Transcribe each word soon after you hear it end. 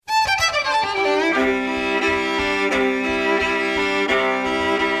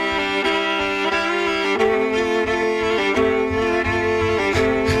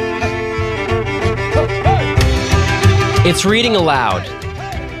It's Reading Aloud.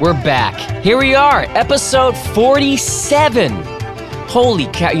 We're back. Here we are, episode 47. Holy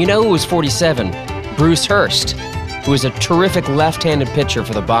cow, you know who was 47? Bruce Hurst, who was a terrific left-handed pitcher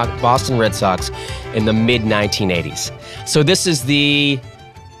for the Boston Red Sox in the mid-1980s. So this is the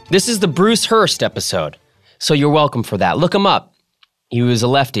Bruce Hurst episode. So you're welcome for that. Look him up. He was a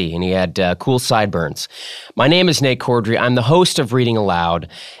lefty, and he had cool sideburns. My name is Nate Cordry. I'm the host of Reading Aloud,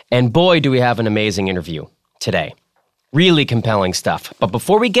 and boy, do we have an amazing interview today. Really compelling stuff. But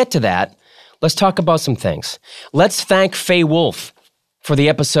before we get to that, let's talk about some things. Let's thank Faye Wolf for the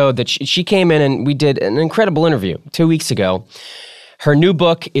episode that she came in and we did an incredible interview 2 weeks ago. Her new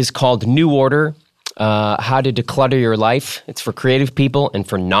book is called New Order, How to Declutter Your Life. It's for creative people and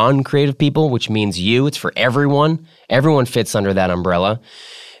for non-creative people, which means you. It's for everyone. Everyone fits under that umbrella.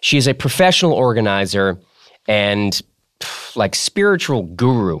 She is a professional organizer and like spiritual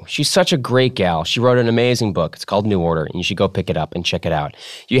guru. She's such a great gal. She wrote an amazing book. It's called New Order, and you should go pick it up and check it out.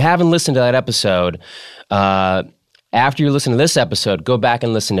 If you haven't listened to that episode, after you listen to this episode, go back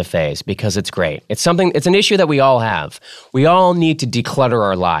and listen to Faye's because it's great. It's an issue that we all have. We all need to declutter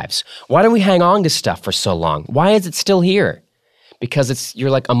our lives. Why do we hang on to stuff for so long? Why is it still here? Because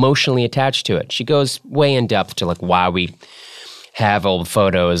you're like emotionally attached to it. She goes way in depth to like why we have old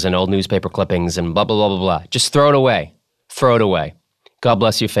photos and old newspaper clippings and blah, blah, blah, blah, blah. Just throw it away. Throw it away. God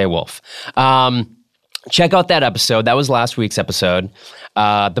bless you, Faye Wolf. Check out that episode. That was last week's episode.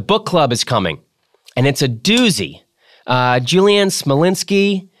 The book club is coming, and it's a doozy. Julianne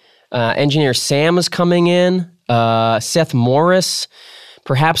Smolinski, engineer Sam is coming in. Seth Morris,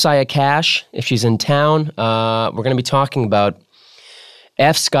 perhaps Aya Cash, if she's in town. We're going to be talking about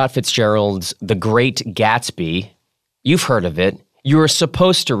F. Scott Fitzgerald's The Great Gatsby. You've heard of it. You were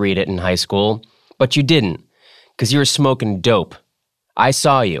supposed to read it in high school, but you didn't. Because you were smoking dope. I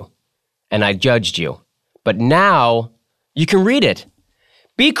saw you, and I judged you. But now, you can read it.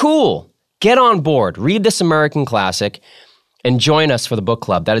 Be cool. Get on board. Read this American classic, and join us for the book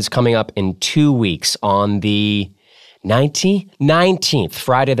club. That is coming up in 2 weeks on the 19th,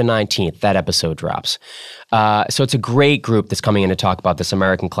 Friday the 19th. That episode drops. So it's a great group that's coming in to talk about this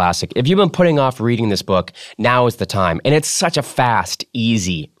American classic. If you've been putting off reading this book, now is the time. And it's such a fast,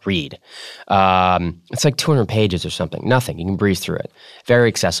 easy read. It's like 200 pages or something. Nothing. You can breeze through it. Very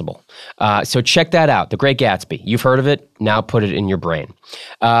accessible. So check that out. The Great Gatsby. You've heard of it. Now put it in your brain.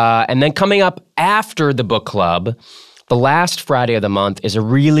 And then coming up after the book club, the last Friday of the month is a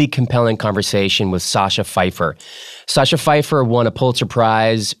really compelling conversation with Sasha Pfeiffer. Sasha Pfeiffer won a Pulitzer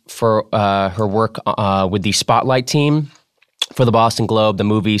Prize for her work with the Spotlight team for the Boston Globe. The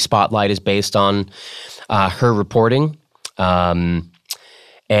movie Spotlight is based on her reporting. And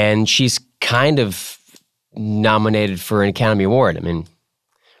she's kind of nominated for an Academy Award. I mean,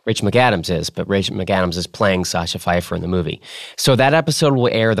 Rachel McAdams is, but Rachel McAdams is playing Sasha Pfeiffer in the movie. So that episode will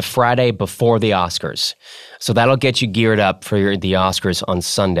air the Friday before the Oscars. So that'll get you geared up for the Oscars on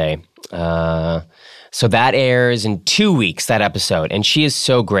Sunday. So that airs in 2 weeks, that episode. And she is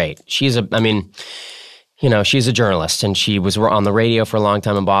so great. She's a journalist, and she was on the radio for a long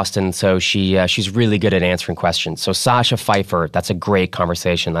time in Boston, so she's really good at answering questions. So Sasha Pfeiffer, that's a great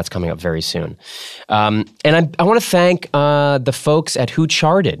conversation. That's coming up very soon. And I want to thank the folks at Who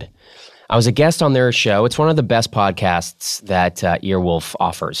Charted. I was a guest on their show. It's one of the best podcasts that Earwolf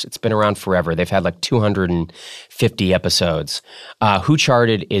offers. It's been around forever. They've had like 250 episodes. Who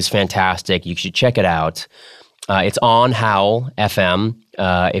Charted is fantastic. You should check it out. It's on Howl FM.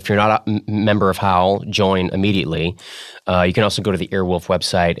 If you're not a member of Howl, join immediately. You can also go to the Earwolf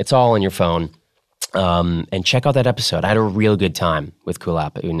website. It's all on your phone. And check out that episode. I had a real good time with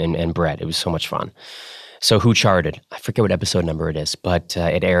Kulap and Brett. It was so much fun. So Who Charted? I forget what episode number it is, but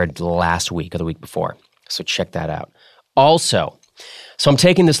it aired last week or the week before. So check that out. Also, so I'm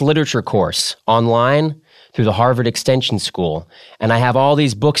taking this literature course online through the Harvard Extension School, and I have all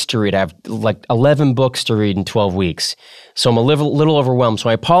these books to read. I have like 11 books to read in 12 weeks. So I'm a little overwhelmed. So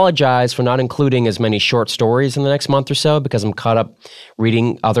I apologize for not including as many short stories in the next month or so because I'm caught up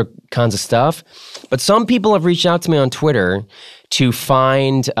reading other kinds of stuff. But some people have reached out to me on Twitter to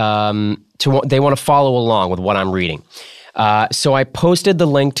find, they want to follow along with what I'm reading. So I posted the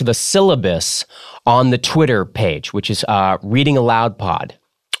link to the syllabus on the Twitter page, which is Reading Aloud Pod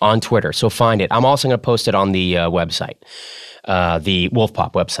on Twitter. So find it. I'm also going to post it on the website, the Wolf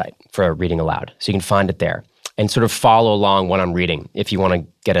Pop website for Reading Aloud. So you can find it there and sort of follow along what I'm reading if you want to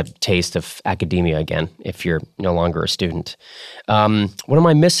get a taste of academia again, if you're no longer a student. What am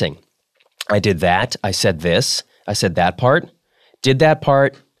I missing? I did that. I said this. I said that part. Did that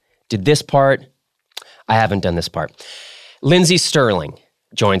part. Did this part. I haven't done this part. Lindsey Stirling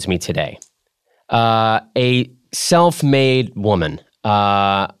joins me today. A self-made woman,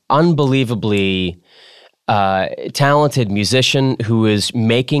 unbelievably talented musician who is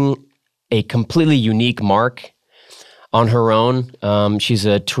making a completely unique mark on her own. She's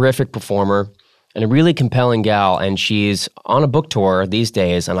a terrific performer and a really compelling gal, and she's on a book tour these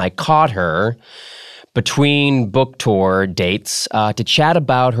days, and I caught her between book tour dates to chat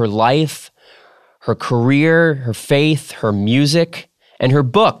about her life, her career, her faith, her music, and her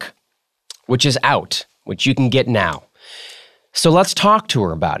book, which is out, which you can get now. So let's talk to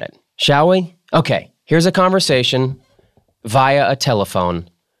her about it, shall we? Okay, here's a conversation via a telephone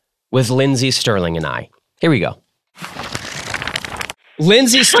with Lindsey Stirling and I. Here we go.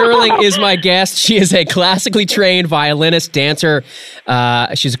 Lindsey Stirling is my guest. She is a classically trained violinist, dancer.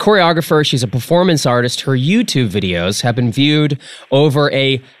 She's a choreographer. She's a performance artist. Her YouTube videos have been viewed over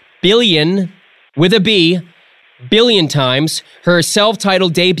a billion, with a B, billion times. Her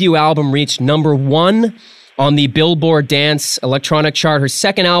self-titled debut album reached #1 on the Billboard Dance Electronic Chart. Her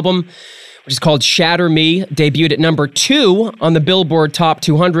second album, which is called Shatter Me, debuted at #2 on the Billboard Top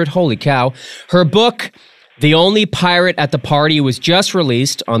 200. Holy cow. Her book, The Only Pirate at the Party, was just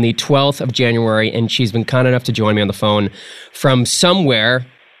released on the 12th of January, and she's been kind enough to join me on the phone from somewhere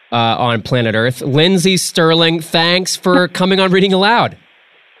on planet Earth. Lindsey Stirling, thanks for coming on Reading Aloud.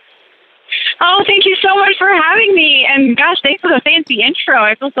 Oh, thank you so much for having me. And gosh, thanks for the fancy intro.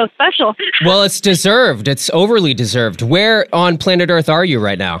 I feel so special. Well, it's deserved. It's overly deserved. Where on planet Earth are you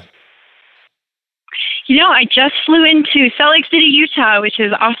right now? You know, I just flew into Salt Lake City, Utah, which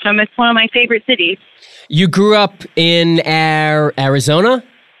is awesome. It's one of my favorite cities. You grew up in Arizona?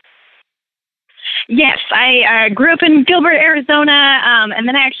 Yes, I grew up in Gilbert, Arizona, and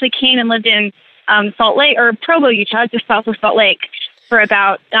then I actually came and lived in Salt Lake, or Provo, Utah, just south of Salt Lake, for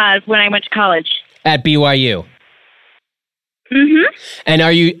about when I went to college. At BYU? Mm-hmm. And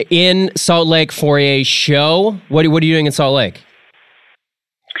are you in Salt Lake for a show? What are you doing in Salt Lake?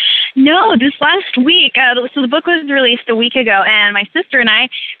 No, this last week, so the book was released a week ago, and my sister and I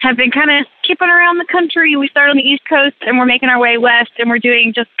have been kind of skipping around the country. We started on the East Coast, and we're making our way west, and we're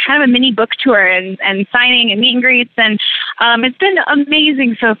doing just kind of a mini book tour and signing and meet and greets, and it's been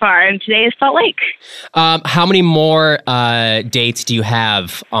amazing so far, and today is Salt Lake. How many more dates do you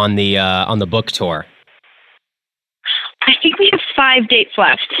have on the book tour? I think we have 5 dates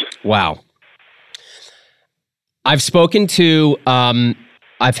left. Wow. I've spoken to...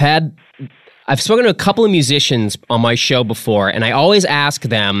 I've spoken to a couple of musicians on my show before, and I always ask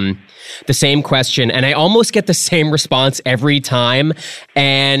them the same question, and I almost get the same response every time,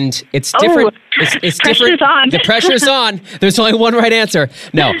 and it's different. It's different. On. The pressure's on. There's only one right answer.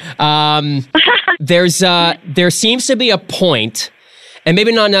 No. There seems to be a point, and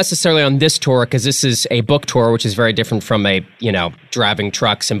maybe not necessarily on this tour, because this is a book tour, which is very different from driving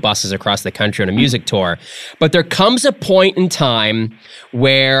trucks and buses across the country on a music tour. But there comes a point in time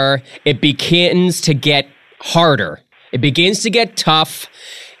where it begins to get harder. It begins to get tough.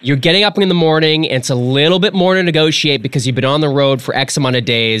 You're getting up in the morning, and it's a little bit more to negotiate because you've been on the road for X amount of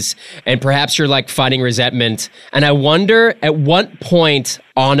days, and perhaps you're like fighting resentment. And I wonder, at what point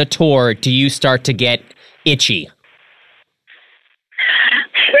on a tour do you start to get itchy?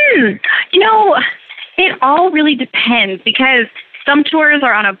 You know, it all really depends because some tours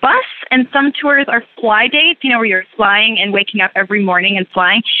are on a bus and some tours are fly dates, where you're flying and waking up every morning and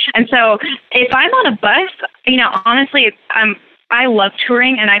flying. And so if I'm on a bus, honestly, I love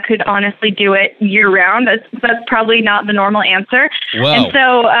touring and I could honestly do it year round. That's probably not the normal answer. Whoa. And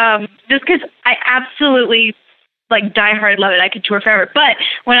so just because I absolutely die hard love it, I could tour forever. But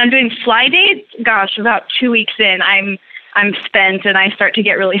when I'm doing fly dates, gosh, about 2 weeks in, I'm spent and I start to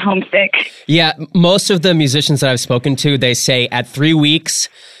get really homesick. Yeah, most of the musicians that I've spoken to, they say at 3 weeks,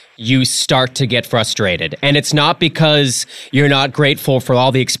 you start to get frustrated. And it's not because you're not grateful for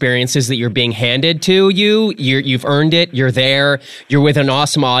all the experiences that you're being handed to you. You've earned it. You're there. You're with an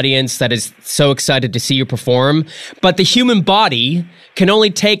awesome audience that is so excited to see you perform. But the human body can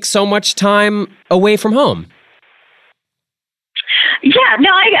only take so much time away from home. Yeah,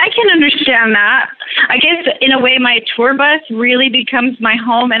 no, I can understand that. I guess in a way my tour bus really becomes my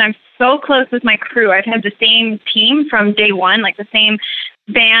home and I'm so close with my crew. I've had the same team from day one, the same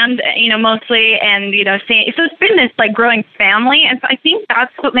band, mostly, and, so it's been this growing family. And so I think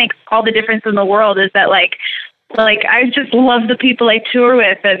that's what makes all the difference in the world is that I just love the people I tour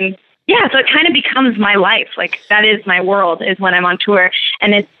with. And yeah, so it kind of becomes my life. That is my world is when I'm on tour.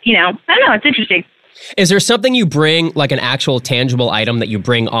 And it's, I don't know, it's interesting. Is there something you bring, like an actual tangible item that you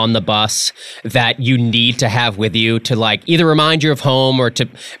bring on the bus that you need to have with you to like either remind you of home or to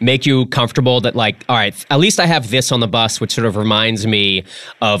make you comfortable that like, all right, at least I have this on the bus, which sort of reminds me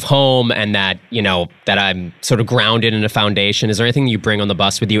of home and that, you know, that I'm sort of grounded in a foundation. Is there anything you bring on the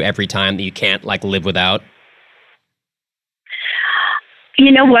bus with you every time that you can't like live without?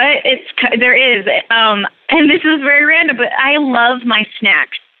 You know what? There is, and this is very random, but I love my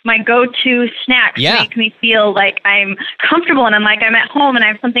snacks. My go-to snacks make me feel like I'm comfortable and I'm like I'm at home and I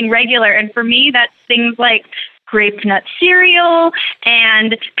have something regular. And for me, that's things like grape nut cereal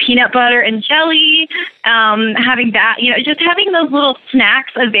and peanut butter and jelly. Having that, you know, just having those little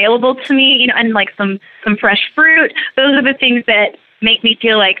snacks available to me, you know, and like some fresh fruit. Those are the things that make me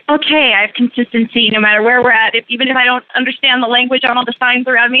feel like, okay, I have consistency no matter where we're at. Even if I don't understand the language on all the signs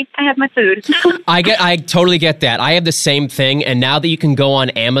around me, I have my food. I totally get that. I have the same thing. And now that you can go on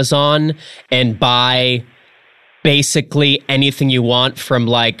Amazon and buy basically anything you want, from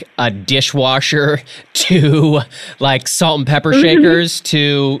like a dishwasher to like salt and pepper shakers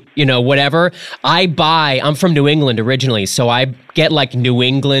to, you know, whatever. I'm from New England originally, so I get like New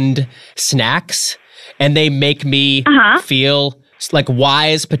England snacks and they make me feel like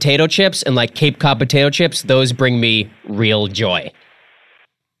Wise potato chips and like Cape Cod potato chips. Those bring me real joy.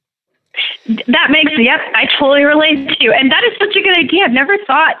 That makes, I totally relate to you. And that is such a good idea. I've never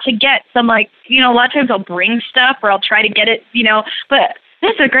thought to get some, like, you know, a lot of times I'll bring stuff or I'll try to get it, you know, but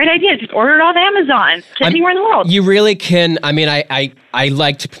that's a great idea. Just order it off Amazon to anywhere in the world. You really can. I mean, I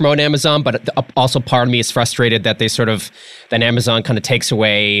like to promote Amazon, but also part of me is frustrated that that Amazon kind of takes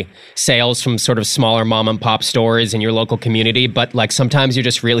away sales from sort of smaller mom and pop stores in your local community. But like sometimes you're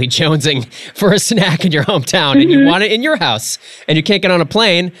just really jonesing for a snack in your hometown and you want it in your house and you can't get on a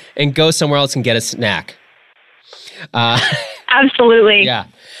plane and go somewhere else and get a snack. Absolutely. Yeah.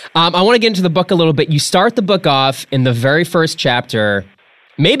 I want to get into the book a little bit. You start the book off in the very first chapter,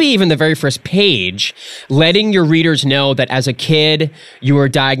 maybe even the very first page, letting your readers know that as a kid, you were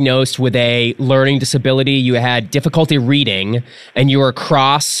diagnosed with a learning disability. You had difficulty reading and you were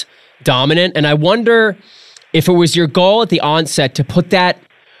cross dominant. And I wonder if it was your goal at the onset to put that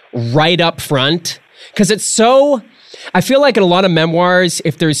right up front, because it's so, I feel like in a lot of memoirs,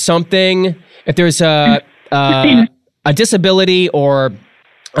 if there's a disability or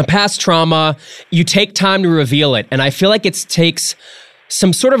a past trauma, you take time to reveal it. And I feel like it takes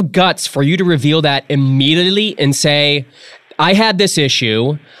some sort of guts for you to reveal that immediately and say, I had this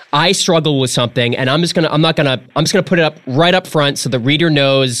issue, I struggle with something, and I'm just gonna put it up right up front so the reader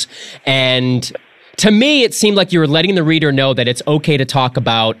knows. And to me, it seemed like you were letting the reader know that it's okay to talk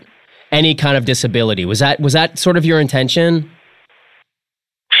about any kind of disability. Was that sort of your intention?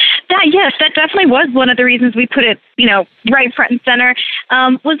 Yes, that definitely was one of the reasons we put it, you know, right front and center,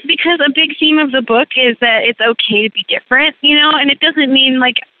 was because a big theme of the book is that it's okay to be different, you know, and it doesn't mean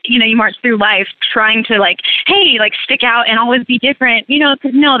like, you know, you march through life trying to like, hey, like stick out and always be different, you know,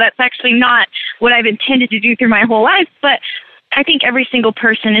 because no, that's actually not what I've intended to do through my whole life. But I think every single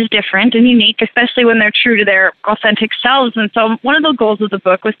person is different and unique, especially when they're true to their authentic selves. And so one of the goals of the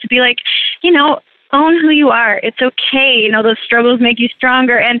book was to be like, you know, own who you are. It's okay. You know, those struggles make you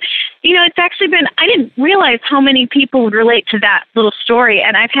stronger. And, you know, it's actually been, I didn't realize how many people would relate to that little story.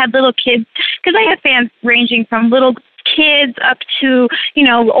 And I've had little kids, because I have fans ranging from little kids up to, you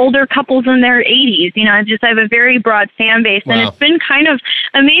know, older couples in their 80s. You know, I have a very broad fan base. Wow. And it's been kind of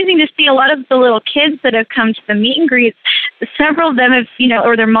amazing to see a lot of the little kids that have come to the meet and greets. Several of them have, you know,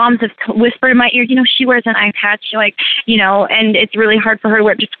 or their moms have whispered in my ear, you know, she wears an eye patch, like, you know, and it's really hard for her to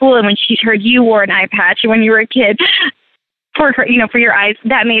wear it to school. And when she's heard you wore an eye patch when you were a kid, for her, you know, for your eyes,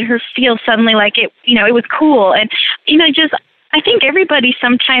 that made her feel suddenly like it, you know, it was cool. And, you know, just, I think everybody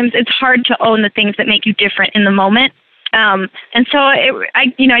sometimes, it's hard to own the things that make you different in the moment. And so I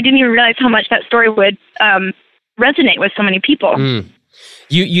didn't even realize how much that story would resonate with so many people. Mm.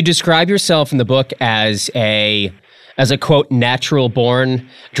 You describe yourself in the book as a quote, natural born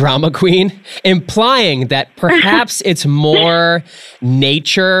drama queen, implying that perhaps it's more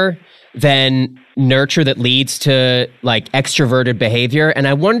nature than nurture that leads to like extroverted behavior. And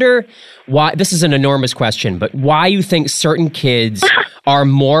I wonder why, this is an enormous question, but why you think certain kids are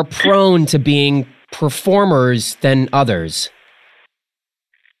more prone to being performers than others?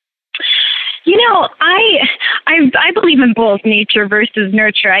 You know, I believe in both nature versus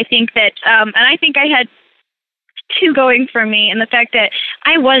nurture. I think that, and I think I had two going for me, and the fact that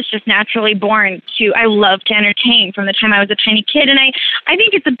I was just naturally born I love to entertain from the time I was a tiny kid. And I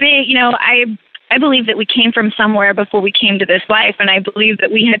think it's a big, you know, I I believe that we came from somewhere before we came to this life, and I believe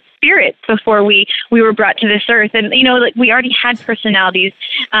that we had spirits before we were brought to this earth. And, like we already had personalities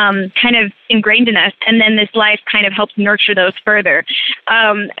kind of ingrained in us, and then this life kind of helps nurture those further.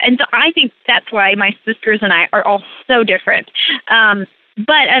 And so I think that's why my sisters and I are all so different.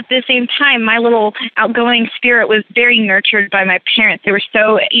 But at the same time, my little outgoing spirit was very nurtured by my parents. They were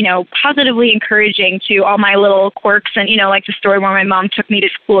so, positively encouraging to all my little quirks, and, like the story where my mom took me to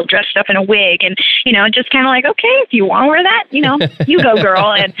school dressed up in a wig, and, just kind of like, okay, if you want to wear that, you go,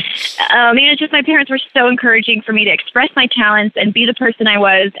 girl. And, just my parents were so encouraging for me to express my talents and be the person I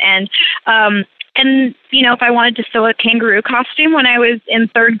was. And, if I wanted to sew a kangaroo costume when I was in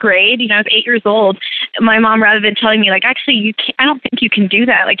third grade, I was 8 years old, my mom, rather than telling me, like, actually, I don't think you can do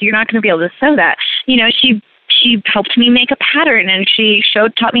that. Like, you're not going to be able to sew that. She helped me make a pattern, and she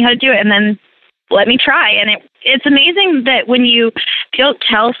taught me how to do it, and then let me try. And it's amazing that when you don't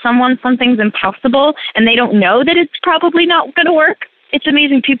tell someone something's impossible and they don't know that it's probably not going to work, it's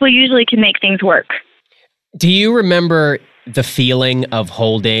amazing. People usually can make things work. Do you remember the feeling of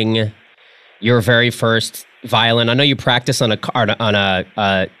holding your very first violin? I know you practice on a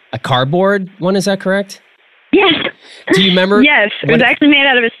cardboard one. Is that correct? Yes. Do you remember? Yes. It was actually made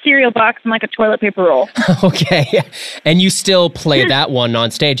out of a cereal box and like a toilet paper roll. Okay. And you still play that one on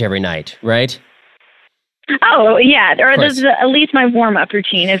stage every night, right? Oh, yeah. Or this is at least my warm-up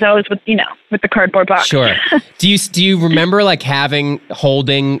routine is always with the cardboard box. Sure. Do you remember like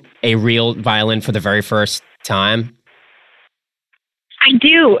holding a real violin for the very first time? I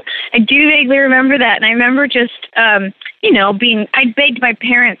do vaguely remember that. And I remember just, I begged my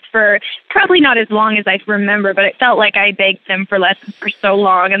parents for probably not as long as I remember, but it felt like I begged them for lessons for so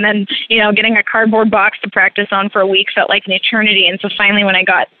long. And then, getting a cardboard box to practice on for a week felt like an eternity. And so finally when I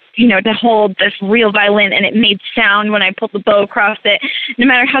got, to hold this real violin and it made sound when I pulled the bow across it, no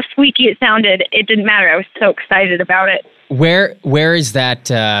matter how squeaky it sounded, it didn't matter. I was so excited about it. Where is that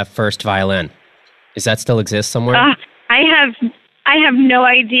first violin? Does that still exist somewhere? I have no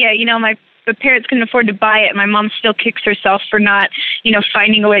idea. The parents couldn't afford to buy it. My mom still kicks herself for not,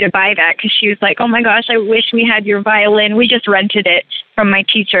 finding a way to buy that because she was like, oh my gosh, I wish we had your violin. We just rented it from my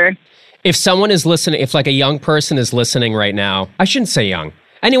teacher. If someone is listening, if like a young person is listening right now, I shouldn't say young,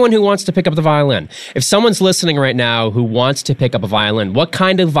 anyone who wants to pick up the violin. If someone's listening right now who wants to pick up a violin, what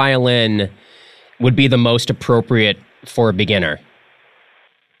kind of violin would be the most appropriate for a beginner?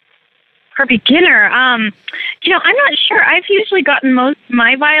 For beginner, I'm not sure. I've usually gotten most of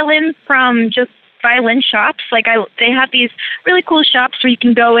my violins from just violin shops. They have these really cool shops where you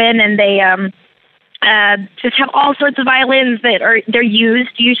can go in and they just have all sorts of violins they're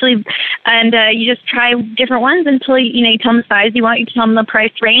used usually, and you just try different ones until you tell them the size you want, you tell them the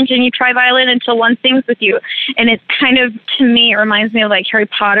price range, and you try violin until one sings with you. And it's kind of, to me, it reminds me of like Harry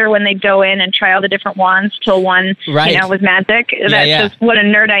Potter when they go in and try all the different wands till one was magic. That's just what a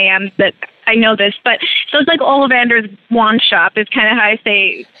nerd I am that I know this. But so it's like Ollivander's wand shop is kind of how I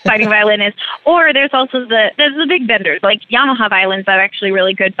say finding violin is. Or there's also there's the big vendors like Yamaha violins that are actually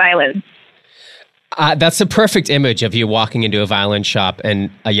really good violins. That's a perfect image of you walking into a violin shop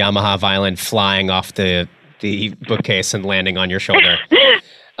and a Yamaha violin flying off the bookcase and landing on your shoulder.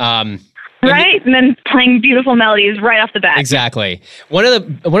 Right, and then playing beautiful melodies right off the bat. Exactly. One of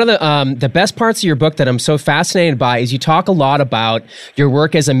the best parts of your book that I'm so fascinated by is you talk a lot about your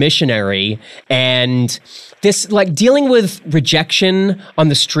work as a missionary and this like dealing with rejection on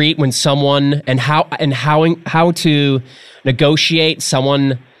the street when someone and how to negotiate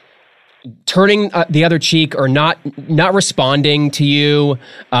someone turning the other cheek or not responding to you.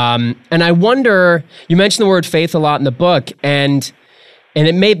 And I wonder, you mentioned the word faith a lot in the book, and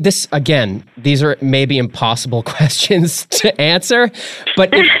these are maybe impossible questions to answer, but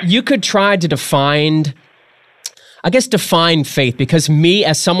if you could try to define faith, because me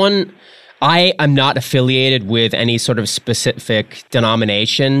as someone, I am not affiliated with any sort of specific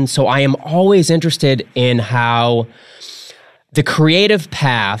denomination, so I am always interested in how the creative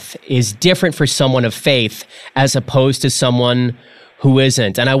path is different for someone of faith as opposed to someone who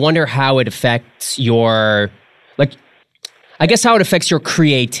isn't. And I wonder how it affects how it affects your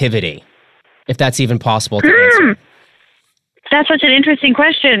creativity, if that's even possible to answer. That's such an interesting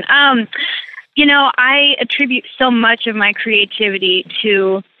question. I attribute so much of my creativity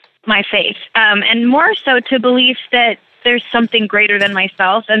to my faith, and more so to belief that there's something greater than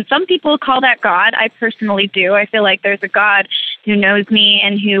myself. And some people call that God. I personally do. I feel like there's a God who knows me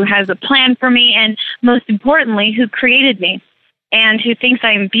and who has a plan for me, and most importantly, who created me and who thinks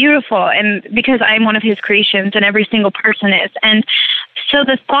I'm beautiful, and because I'm one of his creations and every single person is. And so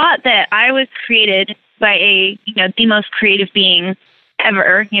the thought that I was created by the most creative being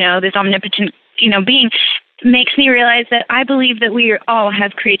ever, this omnipotent being makes me realize that I believe that we all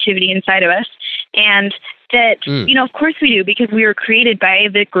have creativity inside of us, and that, of course we do, because we were created by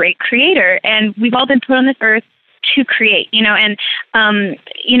the great creator, and we've all been put on this earth to create, and,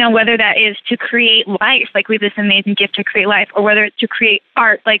 whether that is to create life, like we have this amazing gift to create life, or whether it's to create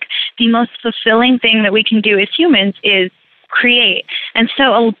art, like the most fulfilling thing that we can do as humans is create. And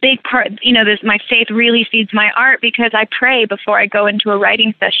so a big part, my faith really feeds my art, because I pray before I go into a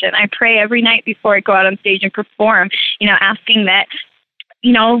writing session. I pray every night before I go out on stage and perform, asking that,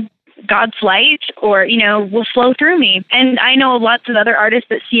 God's light will flow through me. And I know lots of other artists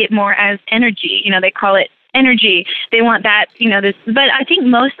that see it more as energy. They call it energy. They want that, but I think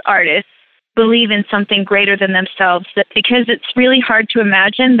most artists believe in something greater than themselves, that because it's really hard to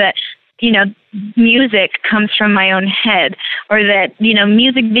imagine that music comes from my own head, or that,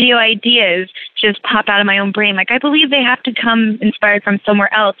 music video ideas just pop out of my own brain. Like, I believe they have to come inspired from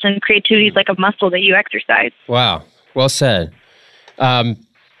somewhere else, and creativity is like a muscle that you exercise. Wow. Well said.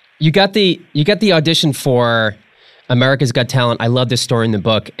 You got the audition for America's Got Talent. I love this story in the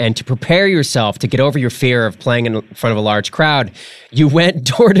book. And to prepare yourself to get over your fear of playing in front of a large crowd, you went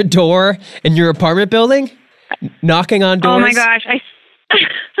door to door in your apartment building, knocking on doors. Oh my gosh.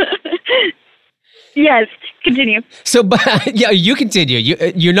 Yes, continue. So, yeah, you continue.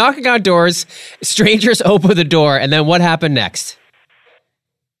 You're knocking on doors, strangers open the door, and then what happened next?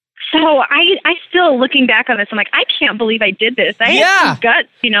 So I still, looking back on this, I'm like, I can't believe I did this. I had some guts,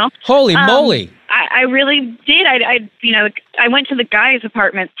 Holy moly. I really did. I went to the guys'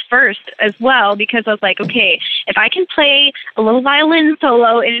 apartments first as well, because I was like, okay, if I can play a little violin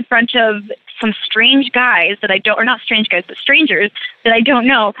solo in front of some strange guys that I don't, or not strange guys, but strangers that I don't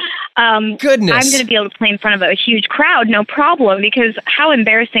know, goodness, I'm going to be able to play in front of a huge crowd, no problem, because how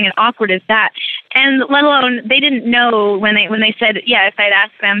embarrassing and awkward is that? And let alone, they didn't know when they said, if I'd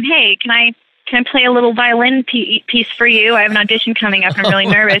asked them, hey, can I play a little violin piece for you? I have an audition coming up. I'm really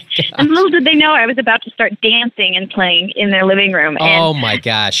nervous. And little did they know I was about to start dancing and playing in their living room. Oh, my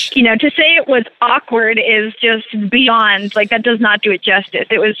gosh. To say it was awkward is just beyond, like, that does not do it justice.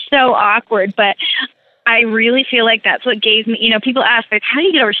 It was so awkward, but I really feel like that's what gave me, people ask, like, how do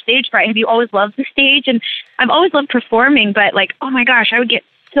you get over stage fright? Have you always loved the stage? And I've always loved performing, but, like, oh my gosh, I would get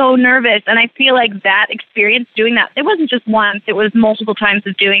so nervous. And I feel like that experience doing that, it wasn't just once, it was multiple times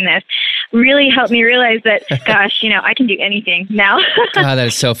of doing this, really helped me realize that, gosh, I can do anything now. God, that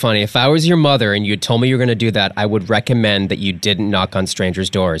is so funny. If I was your mother and you told me you were going to do that, I would recommend that you didn't knock on strangers'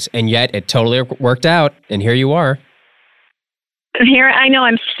 doors. And yet it totally worked out. And here you are. Here, I know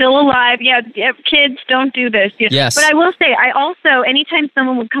I'm still alive. Yeah, kids, don't do this. Yes. But I will say, I also, anytime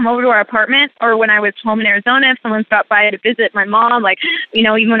someone would come over to our apartment, or when I was home in Arizona, if someone stopped by to visit my mom, like,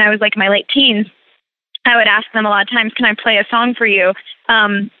 even when I was like in my late teens, I would ask them a lot of times, can I play a song for you?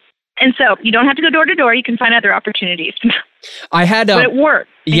 And so you don't have to go door to door. You can find other opportunities. I had, but it worked.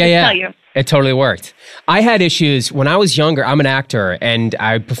 Yeah. Tell you. It totally worked. I had issues when I was younger. I'm an actor, and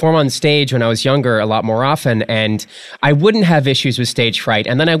I perform on stage when I was younger a lot more often, and I wouldn't have issues with stage fright.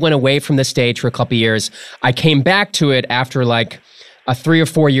 And then I went away from the stage for a couple of years. I came back to it after like a 3 or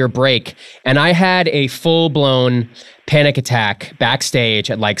 4 year break, and I had a full-blown panic attack backstage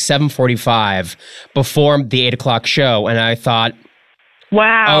at like 7:45 before the 8 o'clock show, and I thought,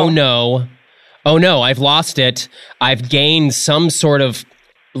 wow. Oh no, I've lost it. I've gained some sort of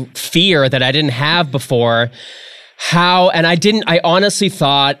fear that I didn't have before. I honestly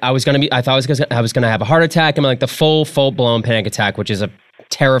thought I was going to have a heart attack. I mean, like the full-blown panic attack, which is a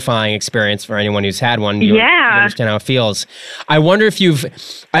terrifying experience for anyone who's had one. You understand how it feels. I wonder if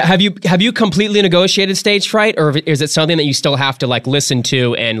have you completely negotiated stage fright, or is it something that you still have to like listen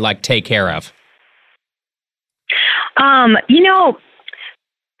to and like take care of?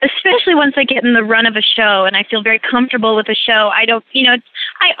 Especially once I get in the run of a show and I feel very comfortable with a show, I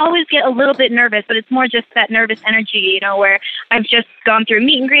always get a little bit nervous, but it's more just that nervous energy, where I've just gone through a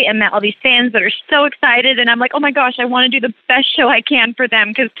meet and greet and met all these fans that are so excited. And I'm like, oh my gosh, I want to do the best show I can for them.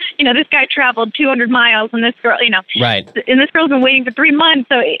 Because, this guy traveled 200 miles and this girl, right. And this girl's been waiting for 3 months.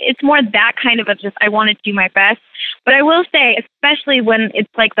 So it's more that kind of just, I want to do my best. But I will say, especially when it's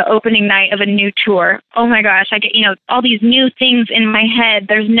like the opening night of a new tour, oh my gosh, I get, all these new things in my head.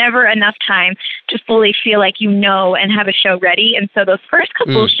 There's never enough time to fully feel like and have a show ready. And so those first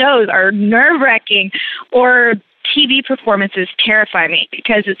couple of shows are nerve-wracking, or TV performances terrify me,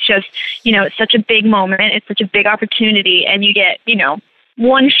 because it's just, it's such a big moment. It's such a big opportunity, and you get,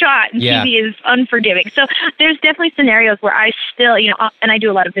 one shot, and TV is unforgiving. So there's definitely scenarios where I still, and I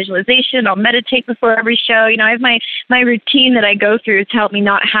do a lot of visualization. I'll meditate before every show. I have my routine that I go through to help me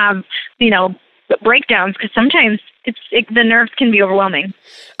not have, breakdowns, because sometimes the nerves can be overwhelming.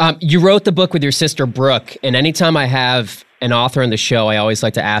 You wrote the book with your sister Brooke, and anytime I have an author on the show, I always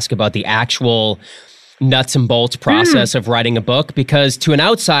like to ask about the actual nuts and bolts process of writing a book, because to an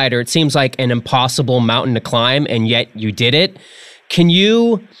outsider, it seems like an impossible mountain to climb, and yet you did it. Can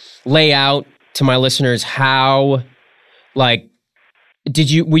you lay out to my listeners how, like,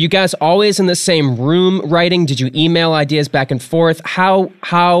 were you guys always in the same room writing? Did you email ideas back and forth?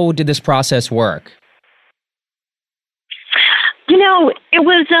 How did this process work? It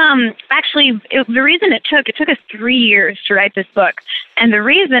was the reason it took us 3 years to write this book. And the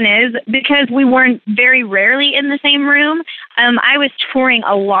reason is because we weren't very rarely in the same room. I was touring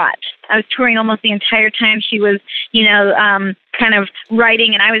a lot. I was touring almost the entire time she was, kind of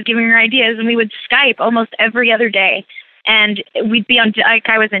writing, and I was giving her ideas, and we would Skype almost every other day. And we'd be on, like,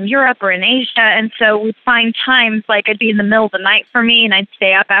 I was in Europe or in Asia, and so we'd find times, like, it'd be in the middle of the night for me, and I'd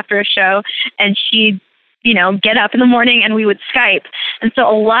stay up after a show, and she'd, get up in the morning, and we would Skype. And so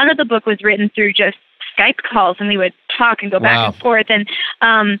a lot of the book was written through just Skype calls, and we would talk and go back and forth. And,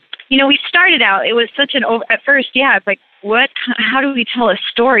 we started out, it was such at first, it's like, how do we tell a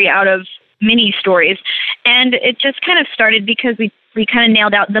story out of mini stories? And it just kind of started because we kind of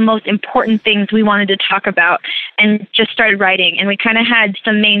nailed out the most important things we wanted to talk about and just started writing. And we kind of had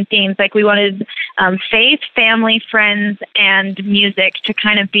some main themes, like we wanted faith, family, friends, and music to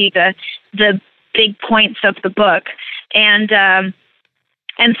kind of be the big points of the book. And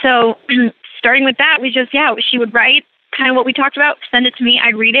so starting with that, she would write kind of what we talked about, send it to me,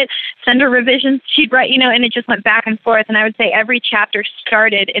 I'd read it, send her revisions, she'd write, and it just went back and forth. And I would say every chapter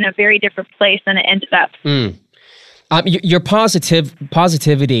started in a very different place than it ended up. Your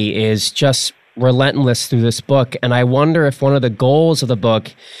positivity is just relentless through this book. And I wonder if one of the goals of the book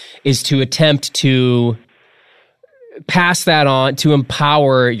is to attempt to pass that on, to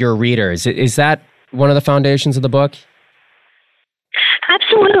empower your readers. Is that one of the foundations of the book?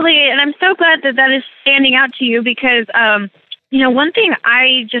 Absolutely. And I'm so glad that is standing out to you because, one thing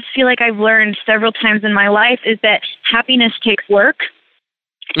I just feel like I've learned several times in my life is that happiness takes work.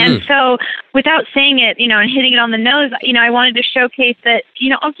 And so without saying it, and hitting it on the nose, I wanted to showcase that,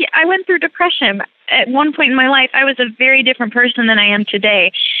 I went through depression. At one point in my life, I was a very different person than I am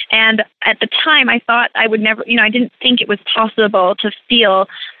today. And at the time, I thought I would never, I didn't think it was possible to feel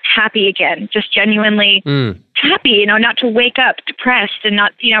happy again, just genuinely happy, not to wake up depressed and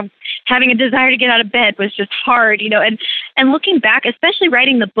not, having a desire to get out of bed was just hard, and looking back, especially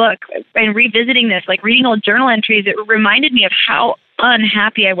writing the book and revisiting this, like reading old journal entries, it reminded me of how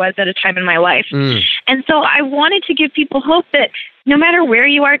unhappy I was at a time in my life. And so I wanted to give people hope that no matter where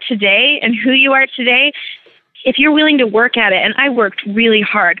you are today and who you are today, if you're willing to work at it, and I worked really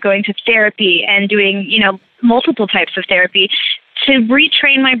hard going to therapy and doing, multiple types of therapy to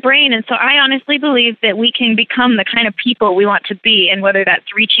retrain my brain. And so I honestly believe that we can become the kind of people we want to be, and whether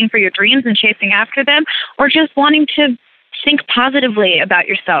that's reaching for your dreams and chasing after them or just wanting to think positively about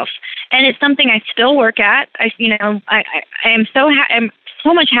yourself. And it's something I still work at. I am I'm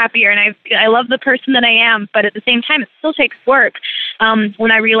so much happier, and I love the person that I am, but at the same time, it still takes work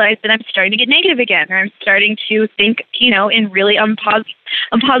when I realize that I'm starting to get negative again, or I'm starting to think, in really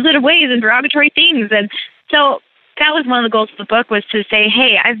unpositive ways and derogatory things. And so that was one of the goals of the book, was to say,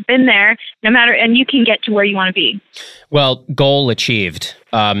 hey, I've been there, no matter, and you can get to where you want to be. Well, goal achieved.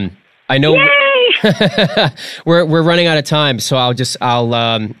 I know we're running out of time, so it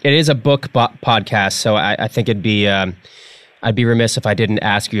is a book podcast, so I think I'd be remiss if I didn't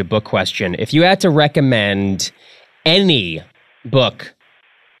ask you a book question. If you had to recommend any book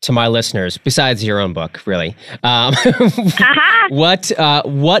to my listeners, besides your own book, really,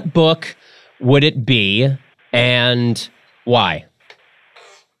 what book would it be, and why?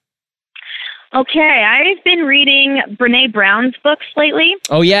 Okay, I've been reading Brené Brown's books lately.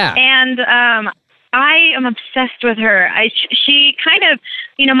 Oh, yeah. And I am obsessed with her. She kind of,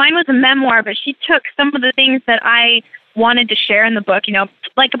 mine was a memoir, but she took some of the things that I wanted to share in the book,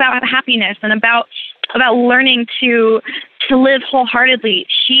 like about happiness and about learning to live wholeheartedly.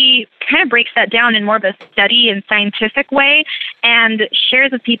 She kind of breaks that down in more of a study and scientific way and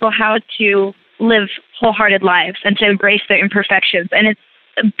shares with people how to live wholehearted lives and to embrace their imperfections. And it's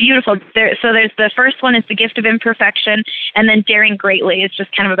beautiful. There's the first one is The Gift of Imperfection, and then Daring Greatly. It's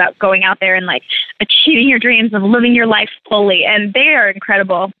just kind of about going out there and like achieving your dreams and living your life fully. And they are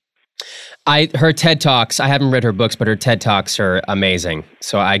incredible. Her TED Talks, I haven't read her books, but her TED Talks are amazing.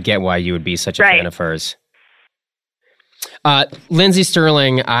 So I get why you would be such a fan of hers. Lindsey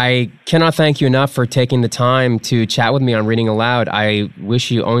Stirling, I cannot thank you enough for taking the time to chat with me on Reading Aloud. I wish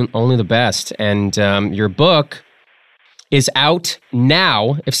you only the best. And your book is out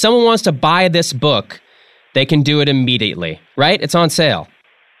now. If someone wants to buy this book, they can do it immediately, right? It's on sale.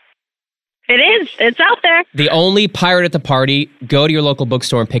 It is. It's out there. The Only Pirate at the Party. Go to your local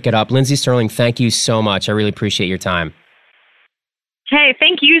bookstore and pick it up. Lindsey Stirling, thank you so much. I really appreciate your time. Hey,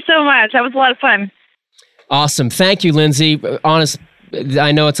 thank you so much. That was a lot of fun. Awesome. Thank you, Lindsey. Honest,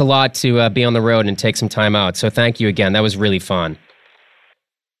 I know it's a lot to be on the road and take some time out, so thank you again. That was really fun.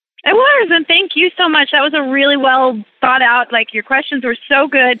 It was, and thank you so much. That was a really well thought out, your questions were so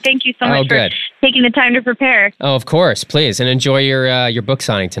good. Thank you so much for taking the time to prepare. Oh, of course. Please, and enjoy your book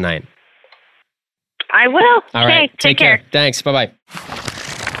signing tonight. I will. All right. Take care. Thanks. Bye-bye.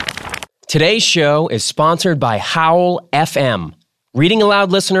 Today's show is sponsored by Howl FM. Reading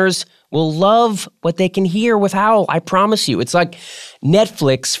Aloud listeners will love what they can hear with Howl. I promise you. It's like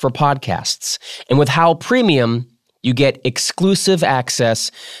Netflix for podcasts. And with Howl Premium, you get exclusive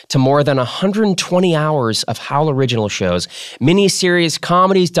access to more than 120 hours of Howl original shows, miniseries,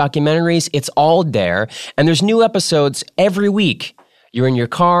 comedies, documentaries. It's all there. And there's new episodes every week. You're in your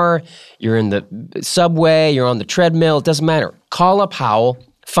car, you're in the subway, you're on the treadmill. It doesn't matter. Call up Howl,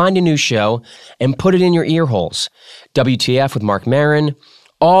 find a new show, and put it in your ear holes. WTF with Mark Maron,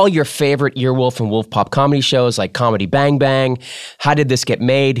 all your favorite Earwolf and Wolf Pop comedy shows like Comedy Bang Bang, How Did This Get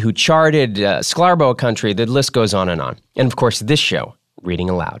Made, Who Charted, Sklarbo Country, the list goes on. And of course, this show, Reading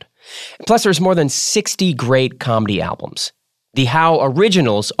Aloud. Plus, there's more than 60 great comedy albums. The Howl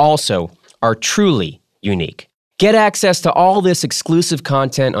originals also are truly unique. Get access to all this exclusive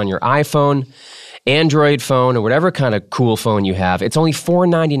content on your iPhone, Android phone, or whatever kind of cool phone you have. It's only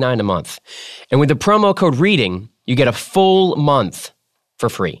 $4.99 a month. And with the promo code READING, you get a full month for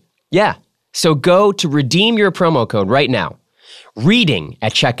free. Yeah. So go to redeem your promo code right now. Reading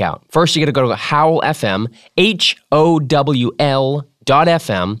at checkout. First, you got to go to Howl FM,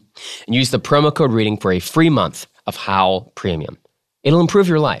 HOWL.FM, and use the promo code READING for a free month of Howl Premium. It'll improve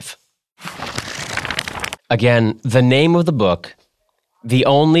your life. Again, the name of the book, The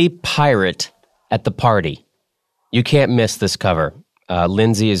Only Pirate at the Party. You can't miss this cover.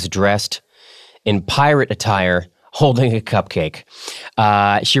 Lindsey is dressed in pirate attire, holding a cupcake.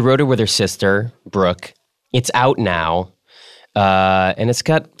 She wrote it with her sister, Brooke. It's out now, and it's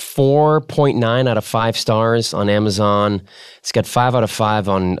got 4.9 out of 5 stars on Amazon. It's got 5 out of 5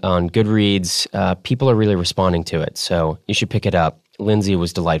 on Goodreads. People are really responding to it, so you should pick it up. Lindsey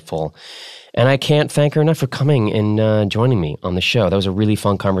was delightful. And I can't thank her enough for coming and joining me on the show. That was a really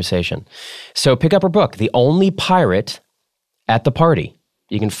fun conversation. So pick up her book, The Only Pirate at the Party.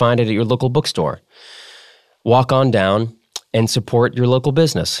 You can find it at your local bookstore. Walk on down and support your local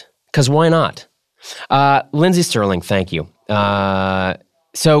business. Because why not? Lindsey Stirling, thank you.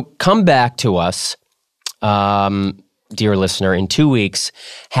 So come back to us, dear listener, in 2 weeks,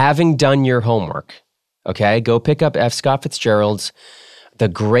 having done your homework. Okay? Go pick up F. Scott Fitzgerald's The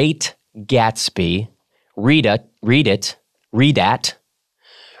Great Gatsby, read at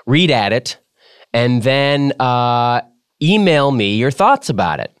it, and then email me your thoughts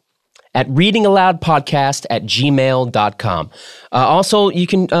about it at readingaloudpodcast@gmail.com. Also, you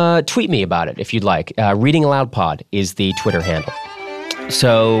can tweet me about it if you'd like. Readingaloudpod is the Twitter handle.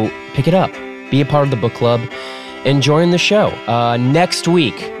 So pick it up, be a part of the book club, and join the show. Next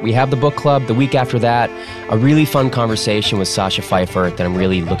week, we have the book club. The week after that, a really fun conversation with Sasha Pfeiffer that I'm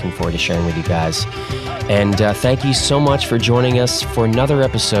really looking forward to sharing with you guys. And thank you so much for joining us for another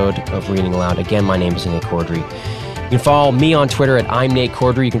episode of Reading Aloud. Again, my name is Nate Cordry. You can follow me on Twitter at I'm Nate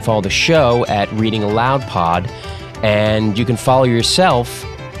Cordry. You can follow the show at Reading Aloud Pod. And you can follow yourself,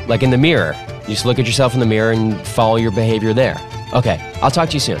 like in the mirror. You just look at yourself in the mirror and follow your behavior there. Okay, I'll talk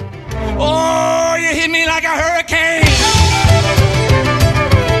to you soon. Oh, you hit me like a hurricane.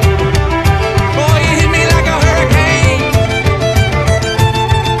 Oh, you hit me like a hurricane.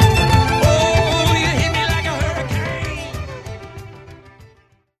 Oh, you hit me like a hurricane.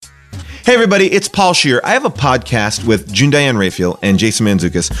 Hey everybody, it's Paul Scheer. I have a podcast with June Diane Raphael and Jason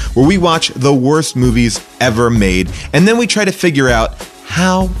Mantzoukas where we watch the worst movies ever made, and then we try to figure out,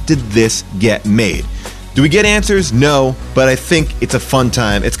 how did this get made? Do we get answers? No, but I think it's a fun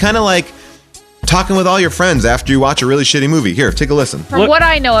time. It's kind of like talking with all your friends after you watch a really shitty movie. Here, take a listen. From what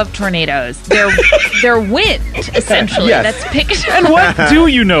I know of tornadoes, they're wind, essentially. Yes. That's picked. And what do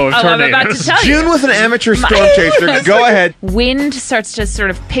you know of tornadoes? I'm about to tell you. June was an amateur storm chaser. Go ahead. Wind starts to sort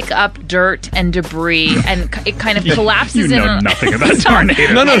of pick up dirt and debris, and it kind of collapses You know nothing about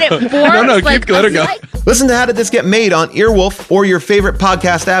tornadoes. No, keep let her go. Listen to How Did This Get Made on Earwolf or your favorite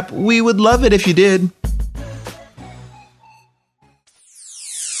podcast app. We would love it if you did.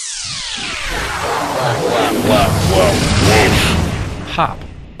 Pop.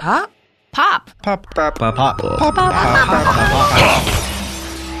 Pop? Pop.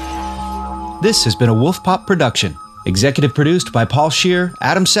 This has been a Wolf Pop production. Executive produced by Paul Scheer,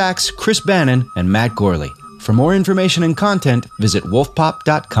 Adam Sachs, Chris Bannon, and Matt Gorley. For more information and content, visit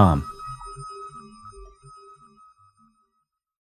wolfpop.com.